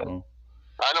shit. Oh.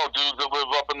 I know dudes that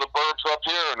live up in the burbs up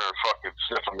here and they're fucking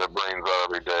sniffing their brains out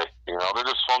every day. They're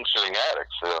just functioning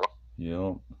addicts.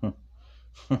 Yep.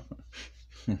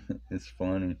 It's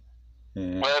funny.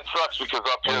 Yeah. Well, it sucks because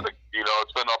up here,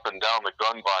 it's been up and down. The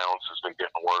gun violence has been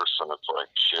getting worse, and it's like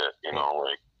shit.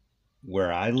 Like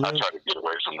where I live, I try to get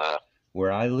away from that.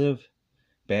 Where I live,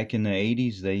 back in the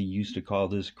 80s, they used to call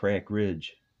this Crack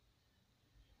Ridge.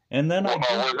 And then where do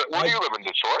you live in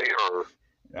Detroit or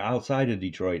outside of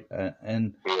Detroit? Well,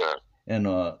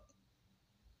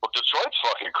 Detroit's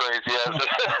fucking crazy. I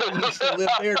used to live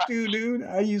there too, dude.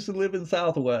 I used to live in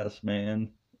Southwest,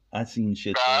 man. I seen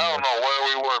shit. I don't know where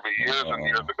we were, but years and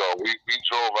years ago, we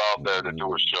drove out there to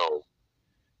do a show.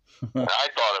 And I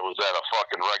thought it was at a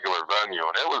fucking regular venue,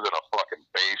 and it was in a fucking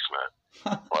basement.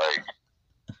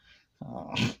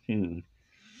 Oh, dude.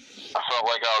 I felt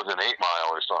like I was in 8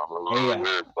 Mile or something. It was really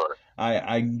weird, but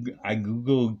I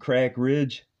googled Crack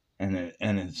Ridge, and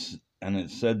it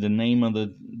said the name of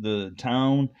the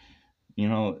town,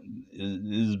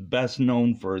 is best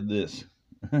known for this.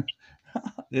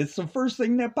 It's the first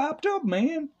thing that popped up,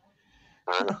 man.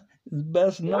 It's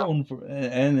best known for,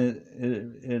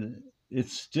 and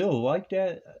it's still like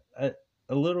that a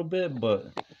little bit, but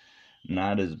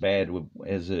not as bad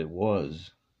as it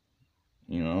was.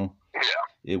 Yeah.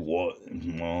 It was.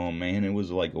 Oh man, it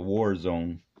was like a war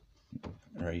zone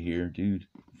right here, dude.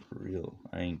 For real,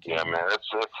 I ain't kidding. Yeah, man, it's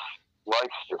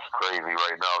life's just crazy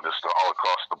right now, just all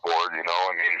across the board.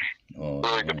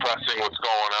 Really depressing what's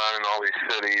going on in all these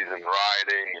cities and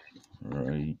rioting.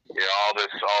 Right. Yeah, all this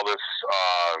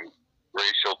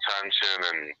racial tension,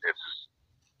 and it's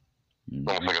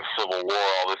almost like a civil war.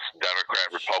 All this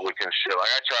Democrat Republican shit. Like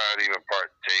I try not to even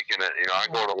partake in it. I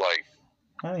go to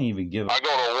I don't even give. I go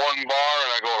to one bar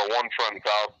and I go to one friend's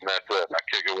house, and that's it. I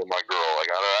kick it with my girl. Like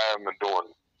I haven't been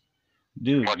doing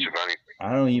much of anything.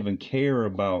 I don't even care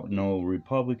about no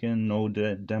Republican, no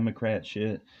Democrat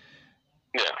shit.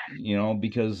 Yeah.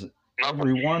 Because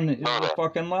everyone is a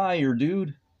fucking liar,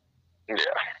 dude. Yeah.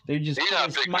 They just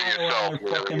smile on their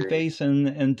fucking face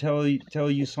and tell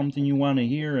you something you want to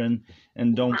hear and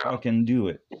don't fucking do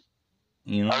it. I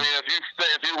mean,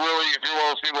 if you're one of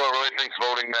those people that really thinks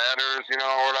voting matters, or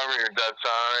whatever, you're dead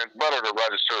silent. It's better to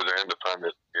register as an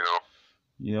independent,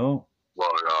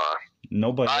 But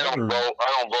nobody. I don't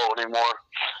vote anymore,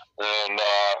 and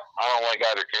I don't like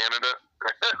either candidate.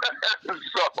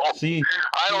 So see,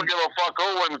 I don't give a fuck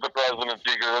who wins the presidency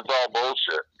because it's all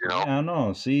bullshit. Yeah, I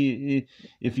know. See,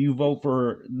 if you vote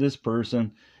for this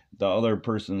person, the other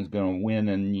person is gonna win,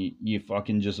 and you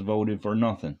fucking just voted for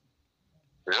nothing.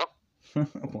 Yep.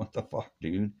 What the fuck,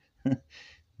 dude? And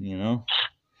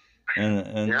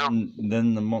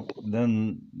then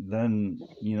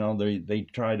they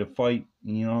try to fight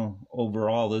over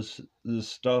all this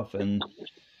stuff and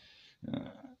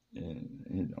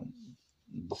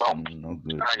no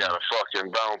good. I got a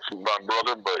fucking bounce with my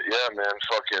brother, but yeah, man,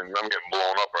 I'm getting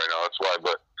blown up right now. That's why.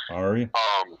 But are you?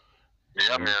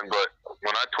 Yeah, man. But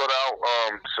when I put out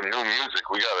some new music,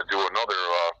 we got to do another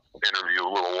interview a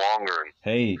little longer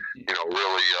and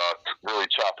really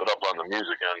chop it up on the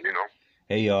music end.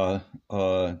 Hey,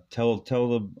 tell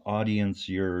the audience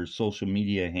your social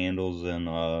media handles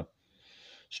and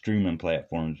streaming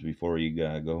platforms before you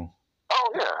gotta go.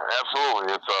 Oh yeah,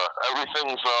 absolutely. It's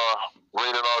everything's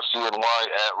Rated RCNY,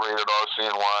 at Rated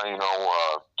RCNY,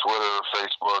 Twitter,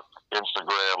 Facebook,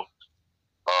 Instagram,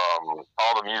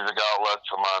 all the music outlets.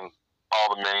 I'm on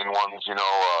all the main ones,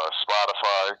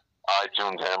 Spotify,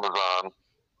 iTunes, Amazon,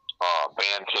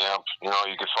 Bandcamp. You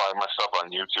can find my stuff on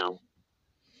YouTube,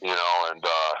 and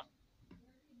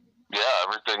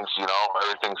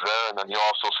everything's there. And then you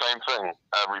also, same thing,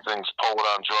 everything's Poet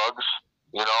on Drugs,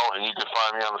 and you can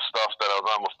find me on the stuff that I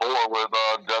was on before with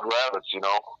Dead Rabbits, and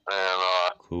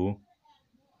cool.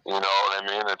 You know what I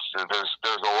mean? There's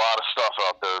a lot of stuff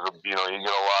out there. You get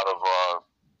a lot of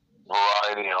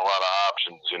variety and a lot of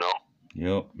options.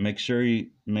 Yep.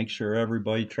 Make sure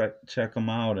everybody check him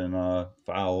out and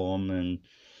follow him and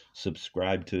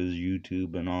subscribe to his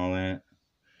YouTube and all that.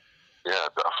 Yeah,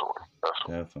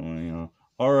 definitely.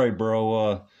 All right,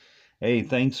 bro. Hey,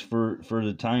 thanks for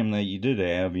the time that you did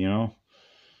have. Yeah,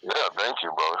 thank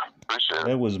you, brother. Appreciate it.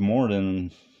 That was more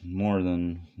than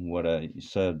what I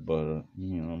said, but Oh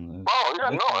yeah,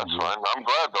 no, that's fine. I'm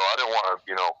glad though. I didn't want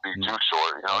to, be too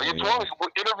short. It's only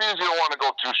interviews. You don't want to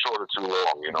go too short or too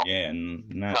long. Yeah, and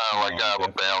not kind of like I have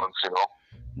a balance.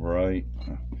 Right.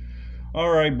 All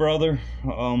right, brother.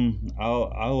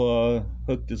 I'll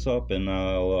hook this up and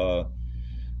I'll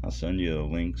send you the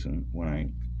links and when I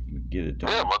get it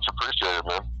done. Yeah, much appreciated,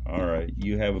 man. All right.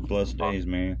 You have a blessed days,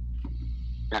 man.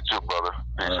 You too, brother.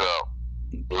 Peace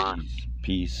out.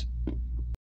 Peace.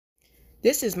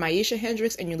 This is Maisha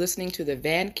Hendricks, and you're listening to The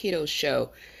Van Keto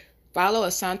Show. Follow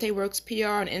Asante Works PR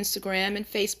on Instagram and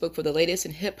Facebook for the latest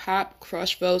in hip-hop,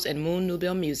 Crush Votes, and Moon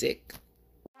Nubile music.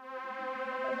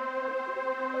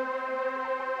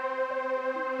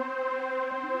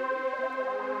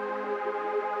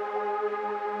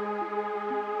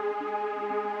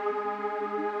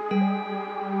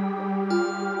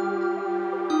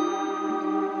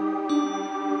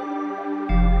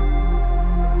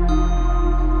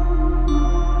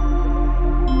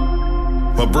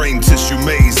 Brain tissue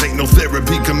maze, ain't no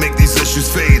therapy can make these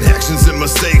issues fade. Actions and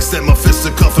mistakes that my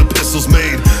fisticuff and pistols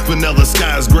made. Vanilla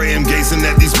skies gray, I'm gazing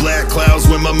at these black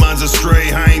clouds when my mind's astray.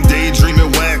 I ain't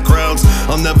daydreaming whack crowds.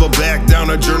 I'll never back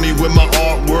down a journey with my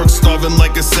artwork. Starving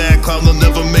like a sad cloud, they'll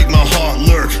never make my heart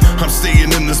lurk. I'm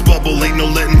staying in this bubble, ain't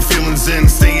no letting feelings in.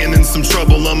 Staying in some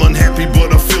trouble, I'm unhappy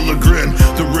but I feel a grin.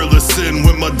 The realest sin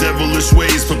with my devilish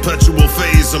ways. Perpetual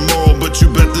phase, immoral but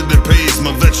you bet that it pays.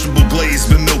 My vegetable glaze,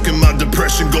 been milking my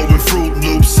depression, going Fruit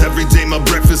Loops. Every day my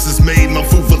breakfast is made, my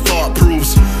food for thought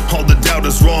proves all the doubt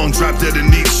is wrong. Drop dead and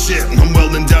eat shit, I'm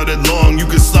well undoubted long. You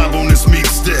can slob on this meat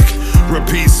stick.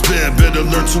 Repeat, spit, better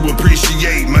learn to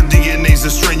appreciate. My DNA's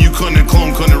a strain you couldn't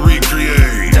clone, couldn't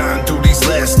recreate. Dying through these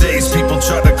last days, people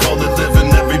try to call it living.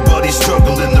 Everybody's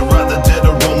struggling, they're either dead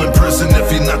or roll in prison.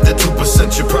 If you're not the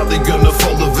 2%, you're probably gonna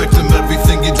fall a victim.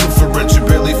 Everything you do for rent, you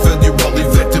barely fed, you're all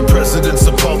evicted. Presidents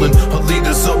appalling, our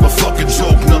leaders are a fucking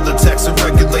joke. Another tax and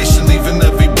regulation, leaving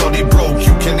everybody broke.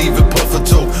 You can't even puff a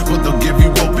toke, but they'll give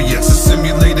you opiates. A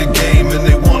simulated game, and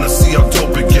they wanna see how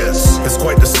dope it gets. It's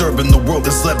quite disturbing, the world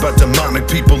is led by demonic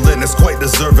people, and it's quite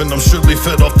deserving. I'm surely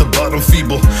fed off the bottom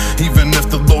feeble. Even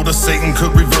if the load of Satan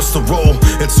could reverse the role,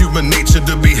 it's human nature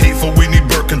to be hateful, we need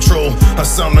birth control. I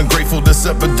sound ungrateful, this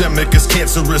epidemic is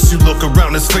cancerous. You look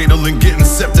around, it's fatal and getting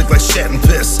septic like shat and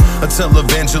piss. A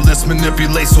televangelist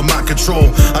manipulates with my control.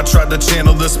 I tried to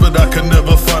channel this, but I could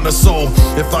never find a soul.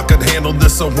 If I could handle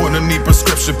this, I wouldn't need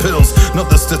prescription pills.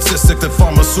 Another statistic that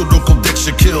pharmaceutical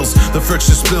addiction kills. The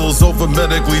friction spills over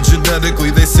medically,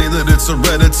 genetically. They say that it's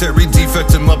hereditary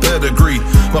defect in my pedigree.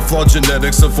 My flawed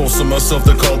genetics, I'm forcing myself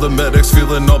to call the medics.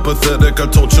 Feeling all pathetic, I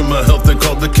torture my health and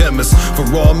call the chemist for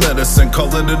raw medicine.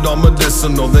 Calling it all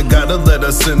medicinal, they gotta let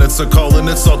us in. It's a calling,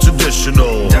 it's all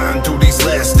traditional. Dying through these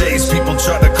last days, people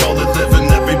try to call it living.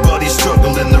 Everybody's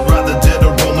struggling, they're either dead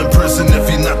or roll in prison. If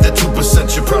you're not that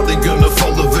 2%, you're probably gonna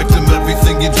fall a victim.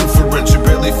 Everything you do for rent, you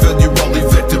barely fed, you're all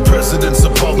evicted. Presidents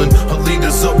appalling, our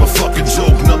leaders are a fucking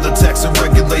joke. Another tax and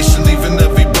regulation, leaving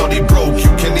everybody broke.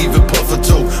 You can't even puff a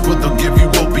toke, but they'll give you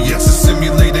opiates. A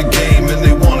simulated game, and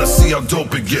they wanna see how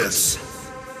dope it gets.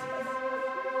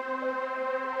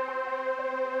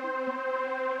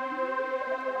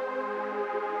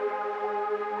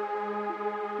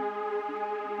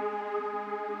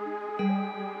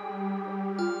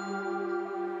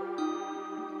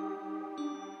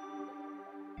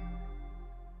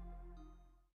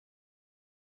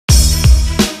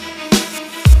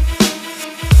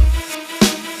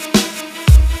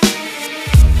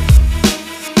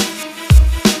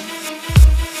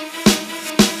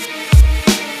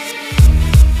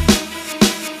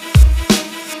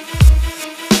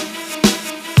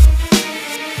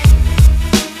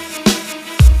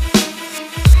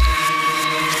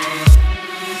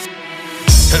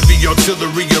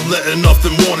 artillery, you're letting off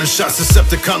them warning shots.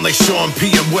 Decepticon like Sean P,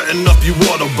 I'm wetting up you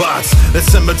Autobots. That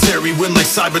cemetery win like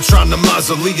Cybertron, the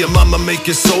mausoleum. I'ma make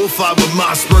your soul fly with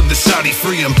Mossberg, the shotty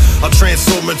free him. I'll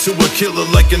transform into a killer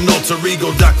like an alter ego.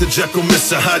 Dr. Jekyll,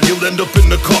 Mr. Hyde, you'll end up in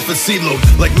the coffin CeeLo.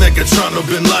 Like Megatron or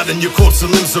Bin Laden, your corpse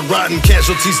and limbs are rotten.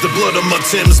 Casualties, the blood of my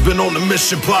Tim's been on a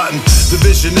mission plotting. The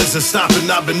vision isn't stopping,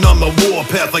 I've been on my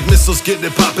warpath. Like missiles getting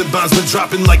popping, bombs been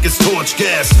dropping like it's torch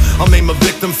gas. I'll make my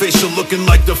victim facial looking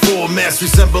like the four mask.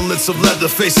 Resemblance of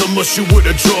Leatherface, I'll mush you with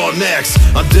a drawn axe.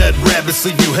 I'm dead rabbits,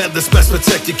 leave you headless, best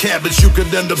protect your cabbage. You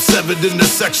could end up severed into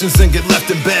sections and get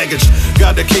left in baggage.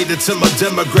 Gotta cater to my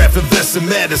demograph, invest in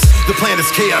madness. The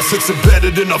planet's chaos, it's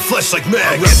embedded in our flesh like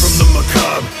maggots. I rap from the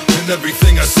macabre, and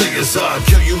everything I say is odd.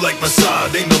 Kill you like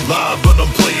Mossad, ain't no lie, but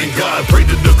I'm playing God. Pray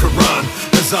to the Quran,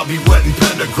 as I'll be wetting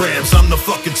pentagrams. I'm the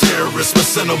fucking terrorist, my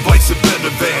Cenobites have been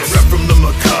advanced. I rap from the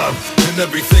macabre, and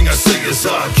everything I say is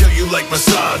odd. Kill you like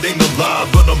Mossad, ain't no lie,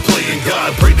 but I'm playing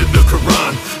God. Pray to the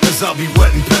Quran, as I'll be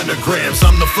wetting pentagrams.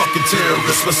 I'm the fucking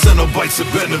terrorist, my Cenobites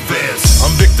have been advanced.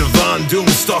 I'm Victor Von Doom,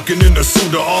 stalking in a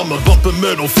suit of armor, bumping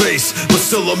metal face, but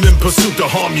still I'm in pursuit to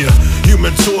harm you.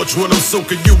 Human Torch when I'm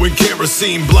soaking you in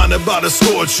kerosene, blinded by the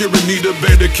scorch, you're in need of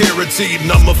better carotene.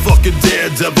 I'm a fucking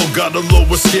daredevil, got a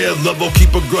lower scare level,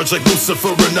 keep a grudge like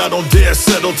Lucifer and I don't dare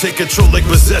settle. Take control like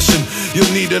possession,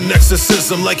 you'll need an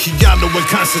exorcism like Keanu and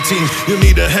Constantine. You'll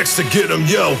need a hex to get him,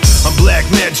 yo. I'm black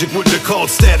magic with the cult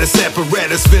status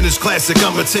apparatus, vintage classic,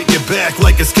 I'ma take it back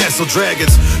like it's Castle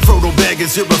Dragons. Frodo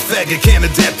Baggins, you're a faggot, can't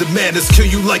adapt to madness. Kill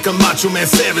you like a Macho Man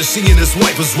savage, she and his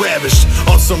wife was ravished.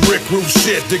 On some Rick Root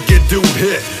shit to get dude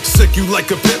hit. Sick you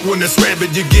like a pit when it's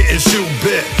rabid, you're getting shoe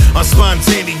bit. I'm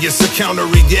spontaneous, a counter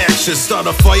reaction. Start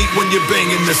a fight when you're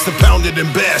banging this to pound it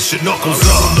and bash it. Knuckles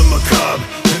up on the macabre,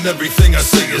 and everything I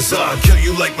say is odd. Kill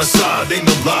you like Mossad, ain't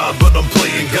no lie, but I'm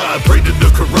playing God. Pray to the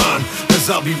Quran, as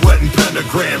I'll be wetting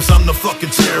pentagrams. I'm the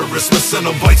fucking terrorist, my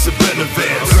Cenobites have been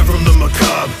advanced. I rap from the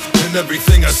macabre, and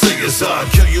everything I say is odd.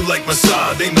 Kill you like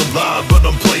Mossad, ain't no lie, but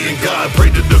I'm playing God. Pray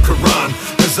to the Quran,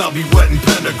 as I'll be wetting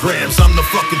pentagrams. I'm the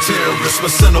fucking terrorist, my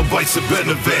Cenobites have been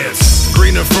advanced.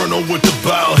 Green Inferno with the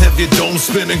bow, have your dome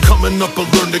spinning. Coming up, I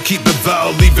learn to keep it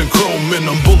foul, leaving chrome in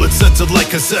them. Bullets centered like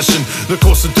concession, the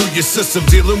coursing through your system.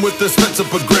 Dealing with this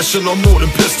pent-up aggression, I'm more than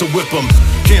pistol whip them.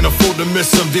 Can't afford to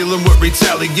miss them, dealing with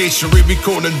retaliation.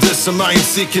 Re-recording this, I ain't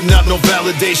seeking out no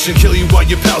validation. Kill you while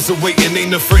your pals are waiting,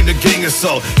 ain't afraid of gang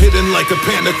assault. Hidden like a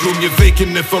panic room, you're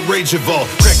vacant if a rage evolve.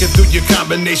 Cracking through your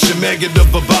combination, maggot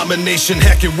of abomination.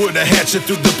 Hacking with a hatchet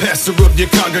through the pastor of your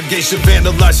congregation.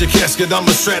 Vandalize your casket,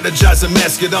 I'ma strategize and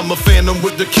mask it. I'm a phantom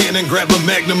with the cannon, grab a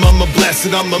magnum, I'ma blast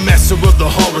it. I'm a master of the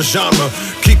horror genre,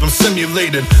 keep them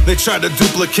simulated. They try to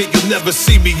duplicate, you'll never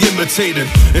see me imitated.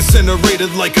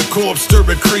 Incinerated like a corpse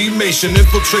during cremation.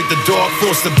 Infiltrate the dark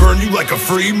force to burn you like a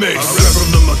Freemason. I rap from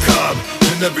the macabre,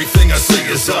 and everything I say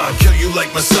is odd. Kill you like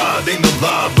Mossad, ain't no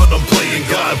lie, but I'm playing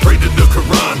God. Pray to the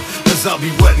Quran, as I'll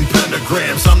be wetting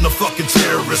pentagrams. I'm the fucking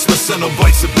terrorist, my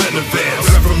Cenobites have been advanced.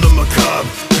 I rap from the macabre,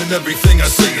 and everything I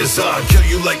say is odd. Kill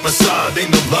you like Mossad,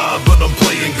 ain't no lie, but I'm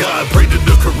playing God. Pray to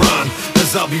the Quran,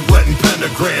 as I'll be wetting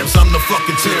pentagrams. I'm the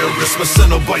fucking terrorist, my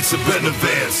Cenobites have been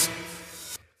advanced.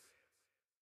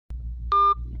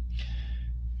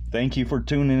 Thank you for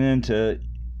tuning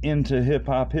into Hip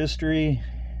Hop History,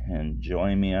 and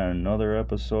join me on another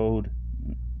episode.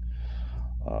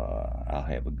 I'll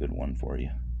have a good one for you.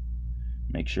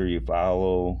 Make sure you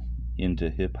follow Into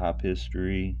Hip Hop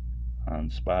History on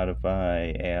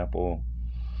Spotify, Apple,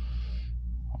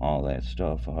 all that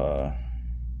stuff.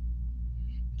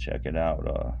 Check it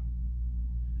out.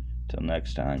 Till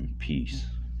next time, peace.